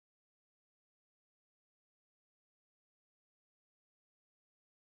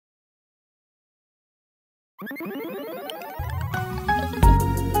Would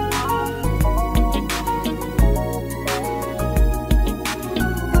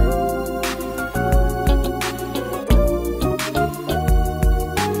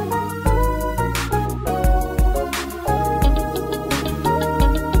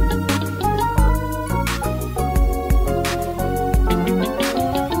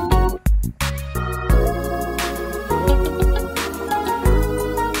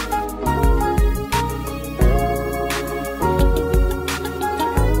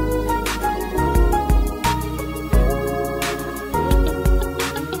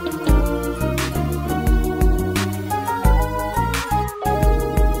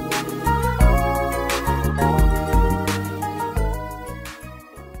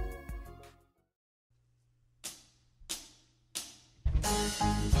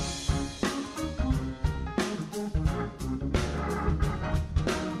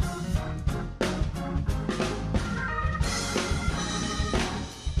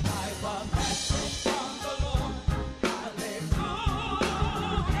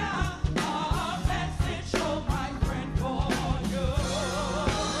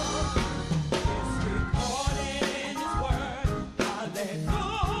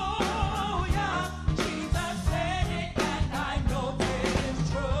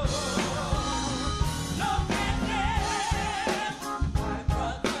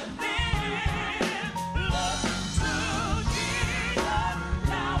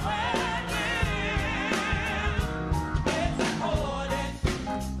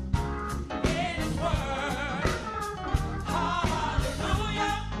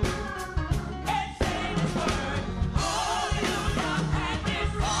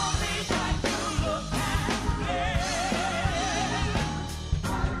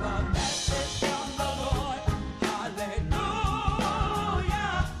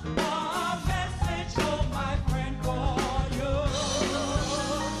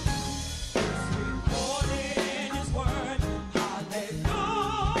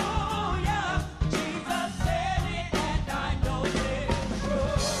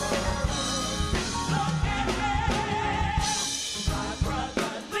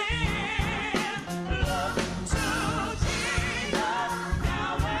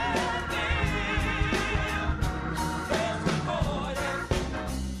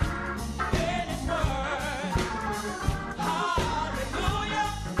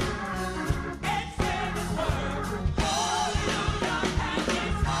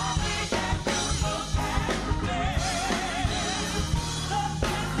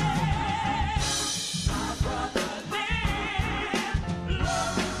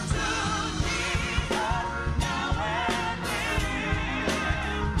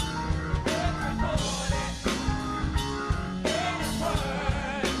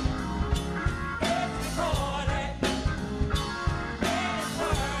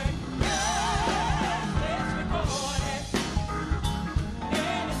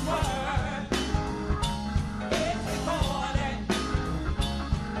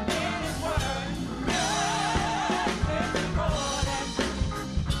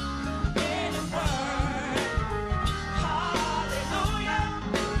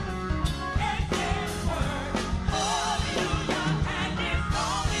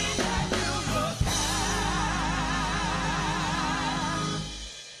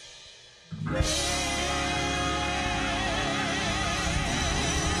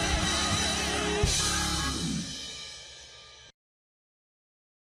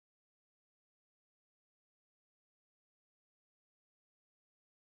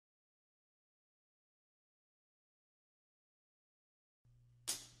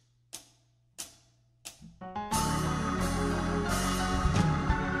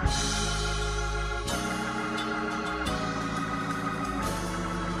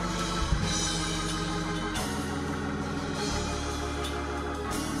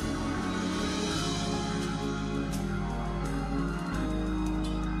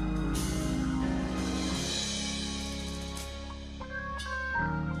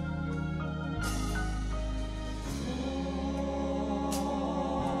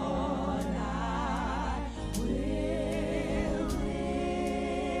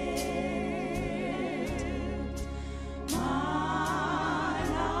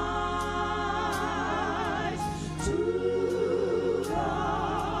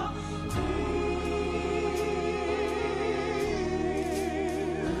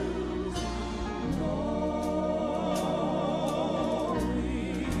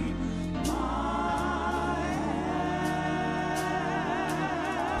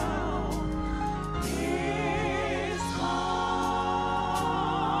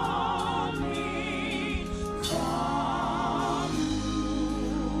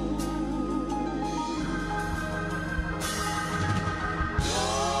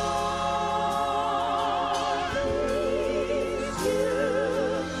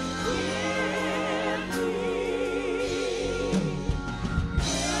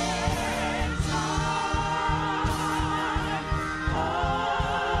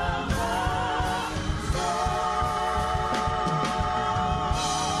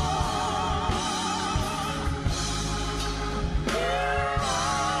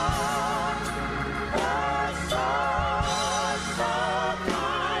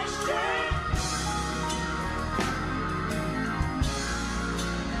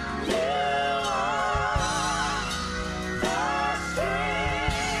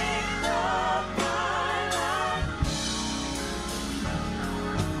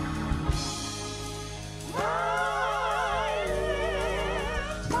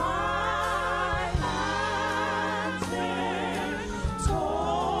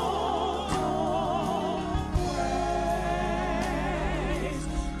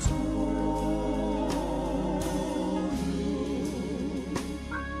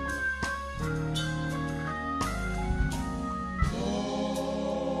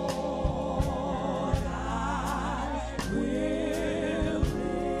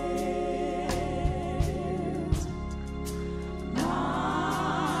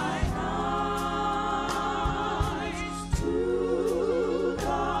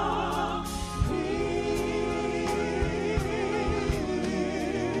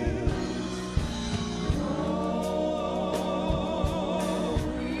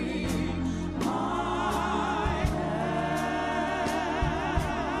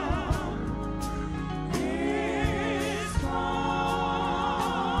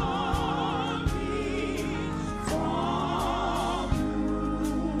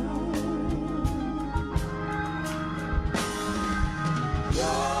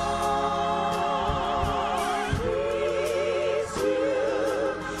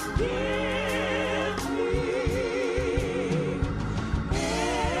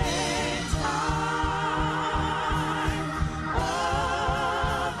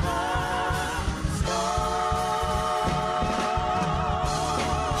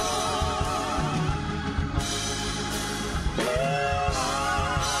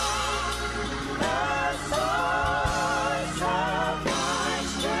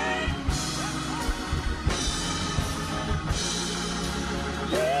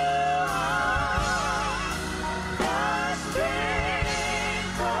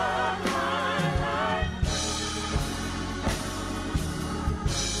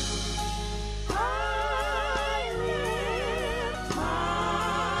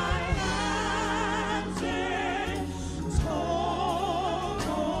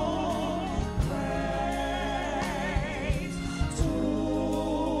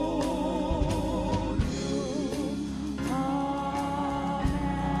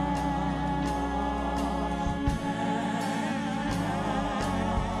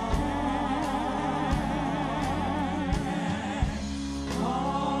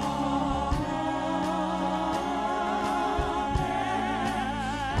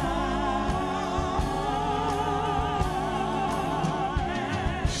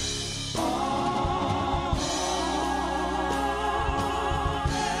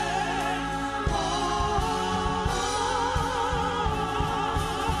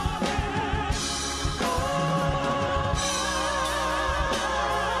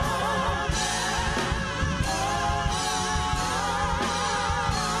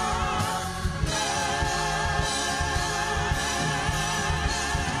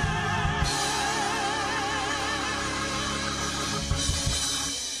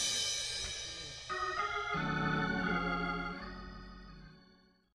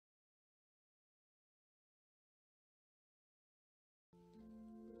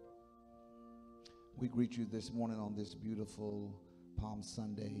We greet you this morning on this beautiful Palm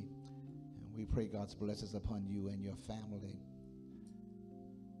Sunday, and we pray God's blessings upon you and your family.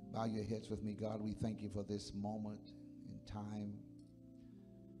 Bow your heads with me. God, we thank you for this moment in time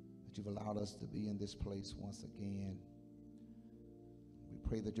that you've allowed us to be in this place once again. We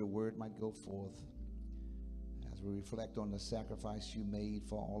pray that your word might go forth as we reflect on the sacrifice you made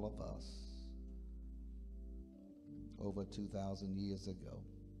for all of us over 2,000 years ago.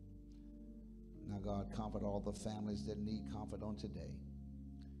 Now, God, comfort all the families that need comfort on today.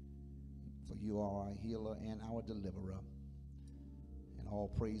 For you are our healer and our deliverer. And all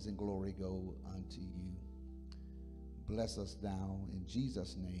praise and glory go unto you. Bless us now in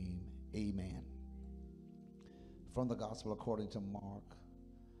Jesus' name. Amen. From the gospel according to Mark,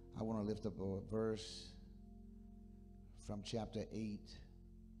 I want to lift up a verse from chapter 8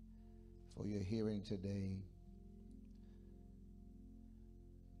 for your hearing today.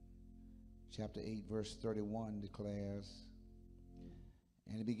 Chapter 8, verse 31 declares,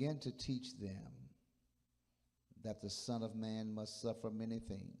 "And he began to teach them that the Son of Man must suffer many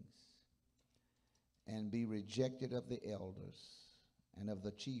things, and be rejected of the elders and of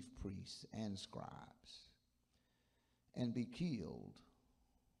the chief priests and scribes, and be killed,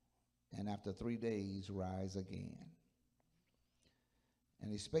 and after 3 days rise again.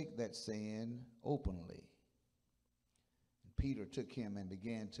 And he spake that saying openly. And Peter took him and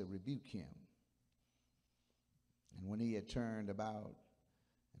began to rebuke him. And when he had turned about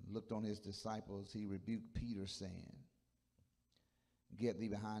and looked on his disciples, he rebuked Peter, saying, Get thee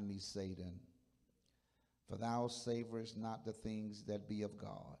behind me, Satan, for thou savorest not the things that be of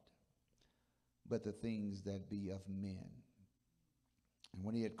God, but the things that be of men. And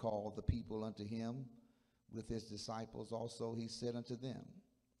when he had called the people unto him with his disciples also, he said unto them,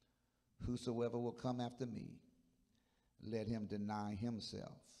 Whosoever will come after me, let him deny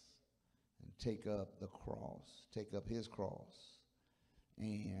himself, and take up his cross,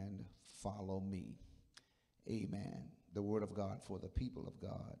 and follow me." Amen. The word of God for the people of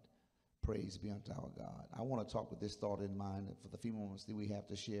God. Praise be unto our God. I want to talk with this thought in mind that for the few moments that we have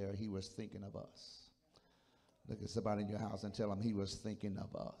to share, he was thinking of us. Look at somebody in your house and tell them he was thinking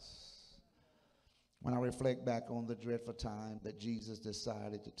of us. When I reflect back on the dreadful time that Jesus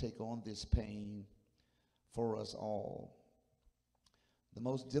decided to take on this pain for us all, the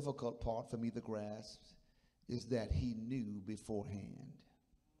most difficult part for me to grasp is that he knew beforehand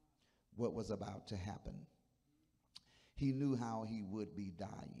what was about to happen. He knew how he would be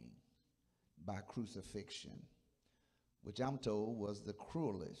dying by crucifixion, which I'm told was the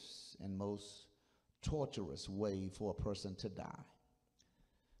cruelest and most torturous way for a person to die.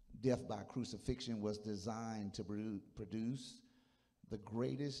 Death by crucifixion was designed to produce the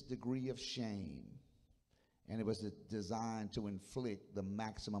greatest degree of shame, and it was designed to inflict the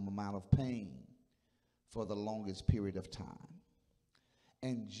maximum amount of pain for the longest period of time.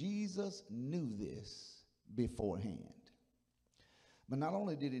 And Jesus knew this beforehand. But not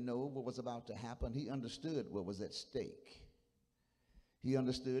only did he know what was about to happen, he understood what was at stake. He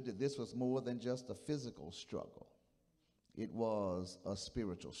understood that this was more than just a physical struggle. It was a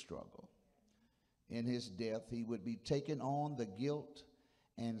spiritual struggle. In his death, he would be taking on the guilt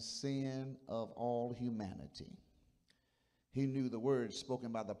and sin of all humanity. He knew the words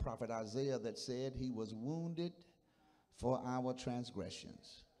spoken by the prophet Isaiah that said, He was wounded for our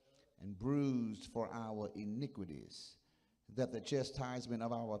transgressions and bruised for our iniquities, that the chastisement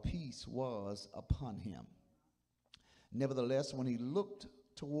of our peace was upon him. Nevertheless, when he looked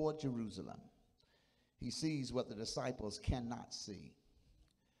toward Jerusalem, he sees what the disciples cannot see.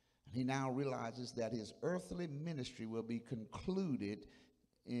 And he now realizes that his earthly ministry will be concluded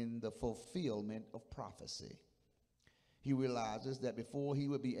in the fulfillment of prophecy. He realizes that before he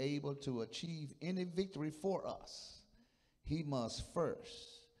would be able to achieve any victory for us, he must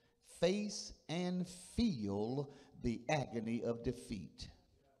first face and feel the agony of defeat.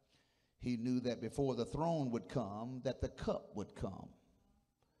 He knew that before the throne would come, that the cup would come.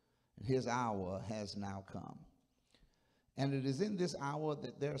 And his hour has now come. And it is in this hour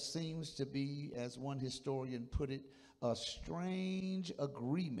that there seems to be, as one historian put it, a strange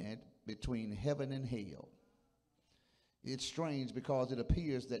agreement between heaven and hell. It's strange because it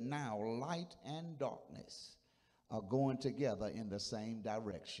appears that now light and darkness are going together in the same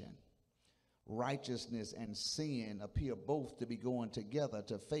direction. Righteousness and sin appear both to be going together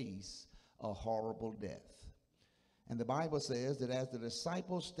to face a horrible death. And the Bible says that as the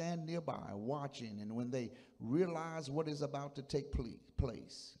disciples stand nearby watching, and when they realize what is about to take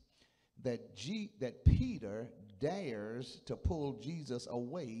place, that Peter dares to pull Jesus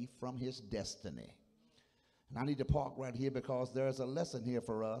away from his destiny. And I need to park right here because there's a lesson here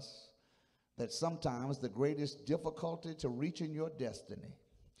for us that sometimes the greatest difficulty to reaching your destiny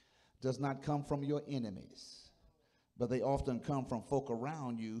does not come from your enemies, but they often come from folk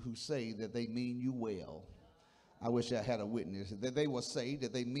around you who say that they mean you well. I wish I had a witness that they will say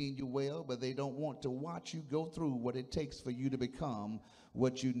that they mean you well, but they don't want to watch you go through what it takes for you to become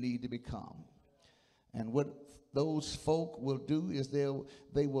what you need to become. And what those folk will do is they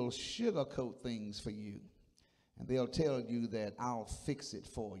will sugarcoat things for you, and they'll tell you that I'll fix it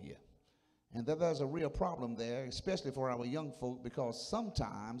for you. And that there's a real problem there, especially for our young folk, because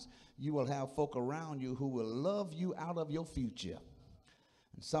sometimes you will have folk around you who will love you out of your future.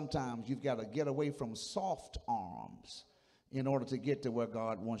 And sometimes you've got to get away from soft arms in order to get to where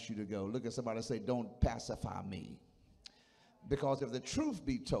God wants you to go. Look at somebody and say, don't pacify me. Because if the truth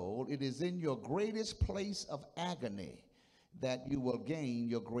be told, it is in your greatest place of agony that you will gain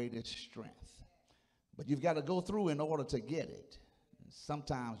your greatest strength. But you've got to go through in order to get it.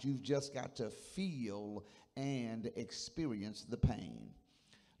 Sometimes you've just got to feel and experience the pain.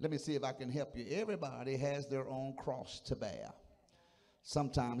 Let me see if I can help you. Everybody has their own cross to bear.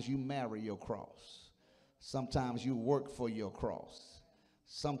 Sometimes you marry your cross. Sometimes you work for your cross.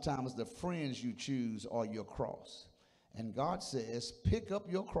 Sometimes the friends you choose are your cross. And God says, pick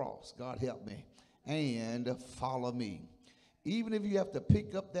up your cross, God help me, and follow me. Even if you have to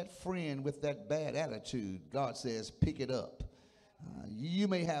pick up that friend with that bad attitude, God says, pick it up. You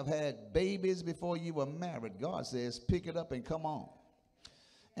may have had babies before you were married. God says, pick it up and come on.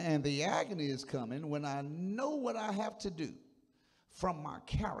 And the agony is coming when I know what I have to do from my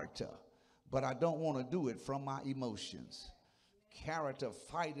character, but I don't want to do it from my emotions. Character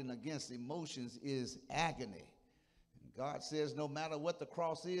fighting against emotions is agony. And God says, no matter what the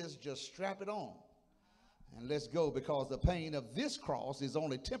cross is, just strap it on and let's go, because the pain of this cross is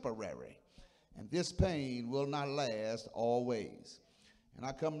only temporary. And this pain will not last always. And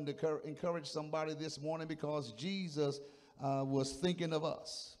I come to encourage somebody this morning because Jesus was thinking of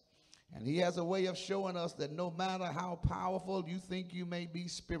us. And he has a way of showing us that no matter how powerful you think you may be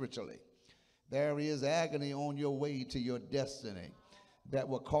spiritually, there is agony on your way to your destiny that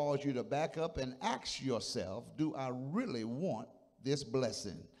will cause you to back up and ask yourself, do I really want this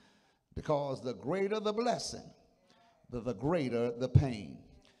blessing? Because the greater the blessing, the greater the pain.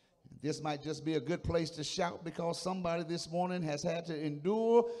 This might just be a good place to shout, because somebody this morning has had to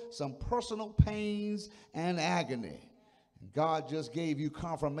endure some personal pains and agony. God just gave you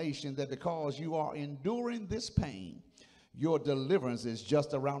confirmation that because you are enduring this pain, your deliverance is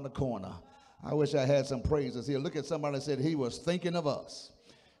just around the corner. I wish I had some praises here. Look at somebody that said he was thinking of us.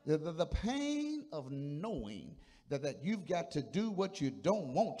 The pain of knowing that you've got to do what you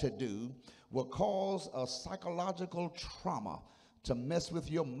don't want to do will cause a psychological trauma to mess with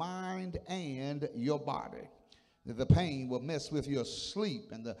your mind and your body. The pain will mess with your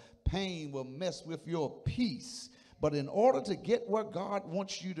sleep, and the pain will mess with your peace. But in order to get where God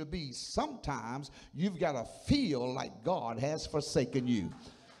wants you to be, sometimes you've got to feel like God has forsaken you.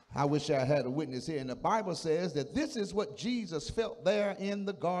 I wish I had a witness here. And the Bible says that this is what Jesus felt there in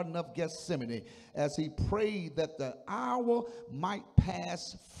the Garden of Gethsemane as he prayed that the hour might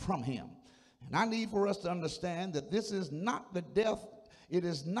pass from him. And I need for us to understand that this is not the death, it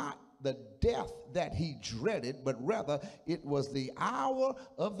is not the death that he dreaded, but rather it was the hour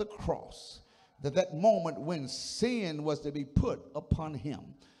of the cross, that moment when sin was to be put upon him.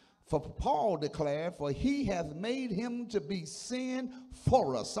 For Paul declared, for he hath made him to be sin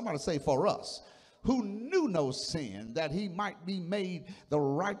for us. Somebody say for us, who knew no sin, that he might be made the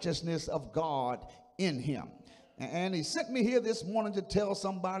righteousness of God in him. And he sent me here this morning to tell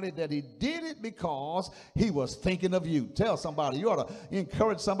somebody that he did it because he was thinking of you. Tell somebody, you ought to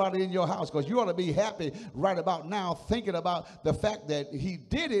encourage somebody in your house, because you ought to be happy right about now thinking about the fact that he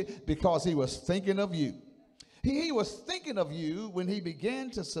did it because he was thinking of you. He was thinking of you when he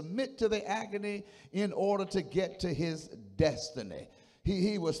began to submit to the agony in order to get to his destiny.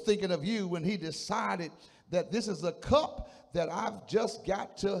 He was thinking of you when he decided that this is a cup that I've just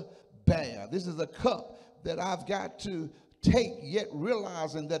got to bear. This is a cup that I've got to take, yet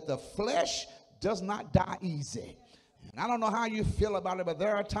realizing that the flesh does not die easy. And I don't know how you feel about it, but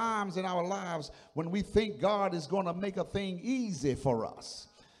there are times in our lives when we think God is going to make a thing easy for us.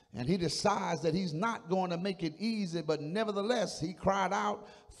 And he decides that he's not going to make it easy, but nevertheless, he cried out,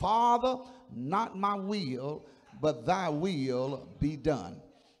 Father, not my will, but thy will be done.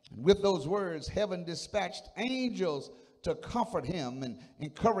 And with those words, heaven dispatched angels to comfort him and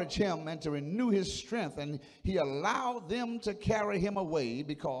encourage him and to renew his strength. And he allowed them to carry him away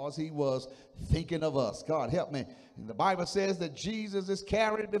because he was thinking of us. God help me. And the Bible says that Jesus is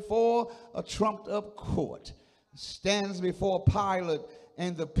carried before a trumped up court. stands before Pilate,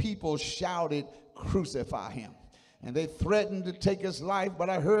 and the people shouted, "Crucify him." And they threatened to take his life, but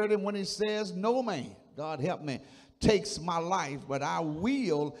I heard him when he says, "No man, God help me, takes my life, but I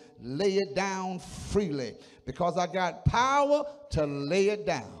will lay it down freely, because I got power to lay it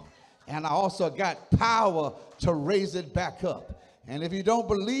down, and I also got power to raise it back up. And if you don't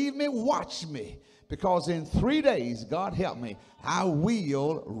believe me, watch me, because in 3 days, God help me, I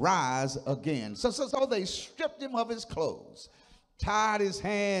will rise again." So they stripped him of his clothes, tied his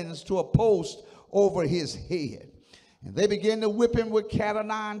hands to a post over his head, and they began to whip him with cat o'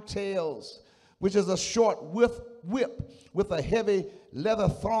 nine tails, which is a short whip with a heavy leather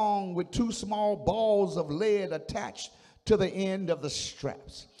thong with 2 small balls of lead attached to the end of the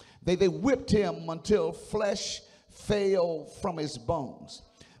straps. They whipped him until flesh fell from his bones.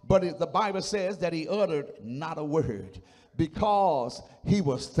 But the Bible says that he uttered not a word, because he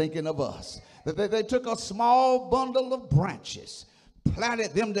was thinking of us. They took a small bundle of branches,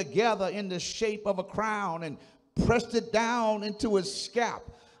 plaited them together in the shape of a crown, and pressed it down into his scalp,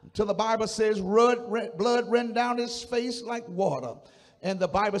 until the Bible says blood ran down his face like water. And the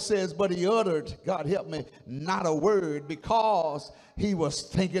Bible says, but he uttered, God help me, not a word, because he was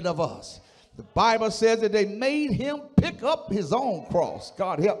thinking of us. The Bible says that they made him pick up his own cross,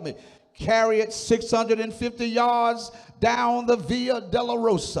 God help me, carry it 650 yards down the Via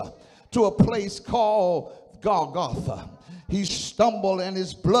Dolorosa to a place called Golgotha. He stumbled, and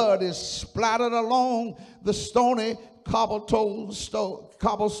his blood is splattered along the stony cobblestone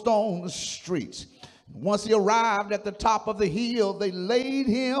streets. Once he arrived at the top of the hill, they laid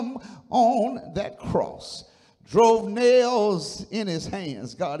him on that cross, drove nails in his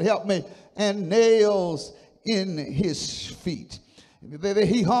hands, God help me, and nails in his feet.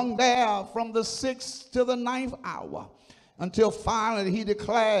 He hung there from the 6th to the 9th hour, until finally he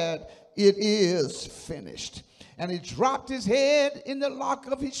declared, "It is finished." And he dropped his head in the lock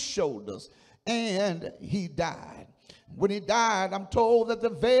of his shoulders, and he died. When he died, I'm told that the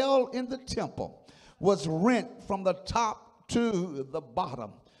veil in the temple was rent from the top to the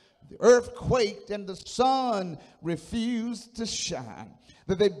bottom. The earth quaked, and the sun refused to shine.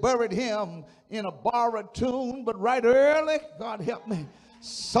 That they buried him in a borrowed tomb, but right early, God help me,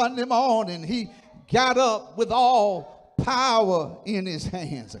 Sunday morning, he got up with all power in his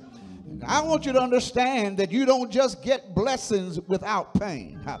hands. I want you to understand that you don't just get blessings without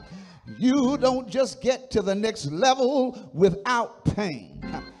pain. You don't just get to the next level without pain.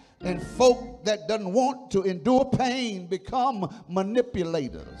 And folk that doesn't want to endure pain become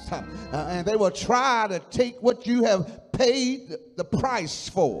manipulators. And they will try to take what you have paid the price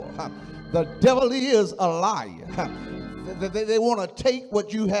for. The devil is a liar. They want to take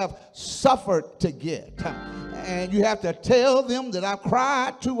what you have suffered to get. And you have to tell them that I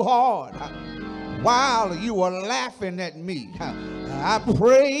cried too hard while you were laughing at me. I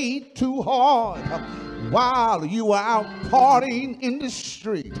prayed too hard while you were out partying in the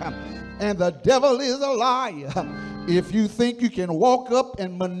street. And the devil is a liar. If you think you can walk up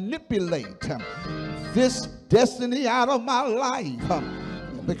and manipulate this destiny out of my life,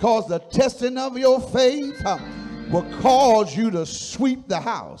 because the testing of your faith will cause you to sweep the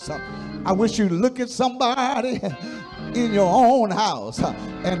house. I wish you'd look at somebody in your own house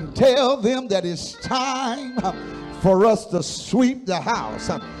and tell them that it's time for us to sweep the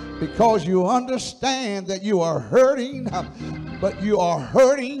house, because you understand that you are hurting, but you are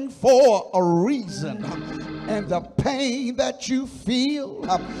hurting for a reason. And the pain that you feel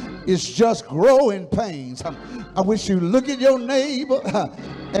is just growing pains. I wish you look at your neighbor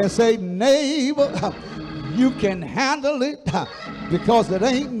and say, "Neighbor, you can handle it, because it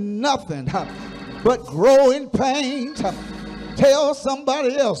ain't nothing but growing pains." Tell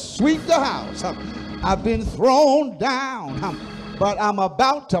somebody else, sweep the house. I've been thrown down, but I'm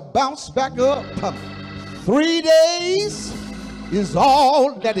about to bounce back up. 3 days is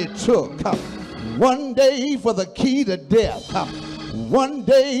all that it took. 1 day for the key to death, 1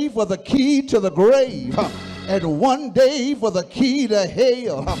 day for the key to the grave, and 1 day for the key to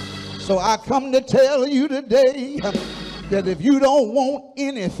hell. So I come to tell you today that if you don't want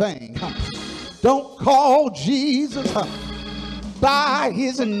anything, don't call Jesus by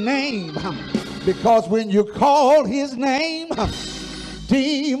his name, because when you call his name,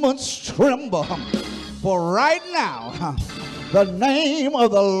 demons tremble. For right now, the name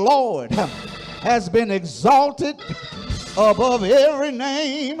of the Lord has been exalted above every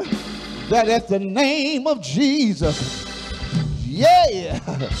name, that at the name of Jesus, yeah,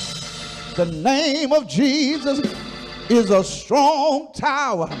 the name of Jesus is a strong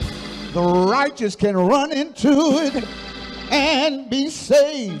tower. The righteous can run into it and be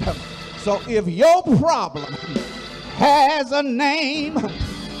saved. So if your problem has a name,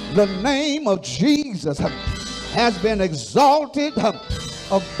 the name of Jesus has been exalted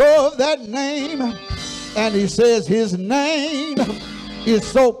above that name. And he says his name is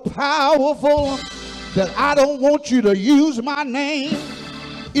so powerful that I don't want you to use my name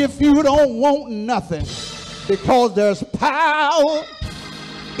if you don't want nothing, because there's power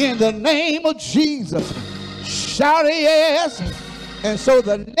in the name of Jesus. Shout yes. And so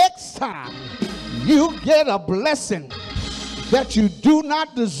the next time you get a blessing that you do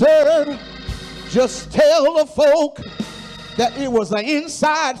not deserve, just tell the folk that it was an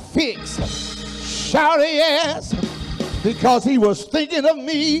inside fix. Shout yes, because he was thinking of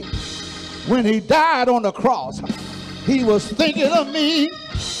me when he died on the cross. He was thinking of me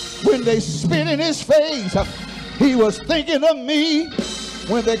when they spit in his face. He was thinking of me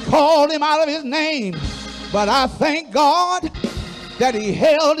when they called him out of his name. But I thank God that he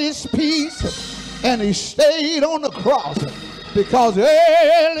held his peace and he stayed on the cross, because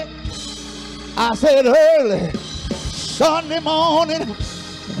early, I said early, Sunday morning,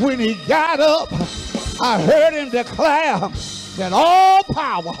 when he got up, I heard him declare that all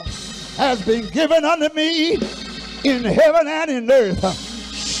power has been given unto me in heaven and in earth.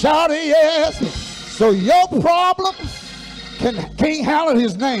 Shout yes. So your problem can't handle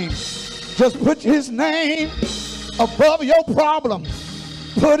his name. Just put his name above your problem.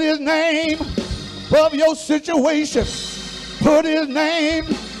 Put his name above your situation. Put his name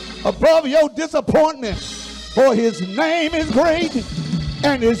above your disappointment. For his name is great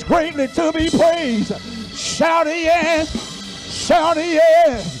and is greatly to be praised. Shout yes. Shout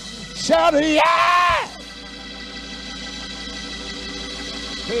yes. Shout yes.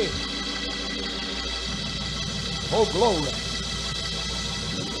 Hey. Oh, glory.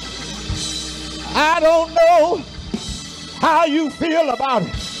 I don't know how you feel about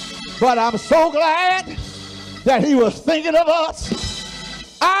it, but I'm so glad that he was thinking of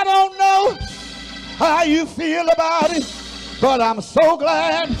us. I don't know how you feel about it, but I'm so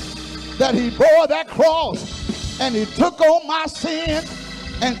glad that he bore that cross and he took on my sin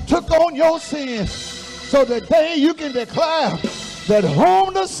and took on your sin. So today you can declare that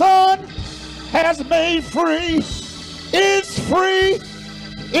whom the Son has made free is free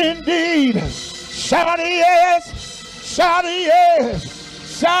indeed. Shout yes, shout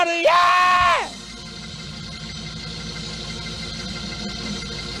yes, shout yes.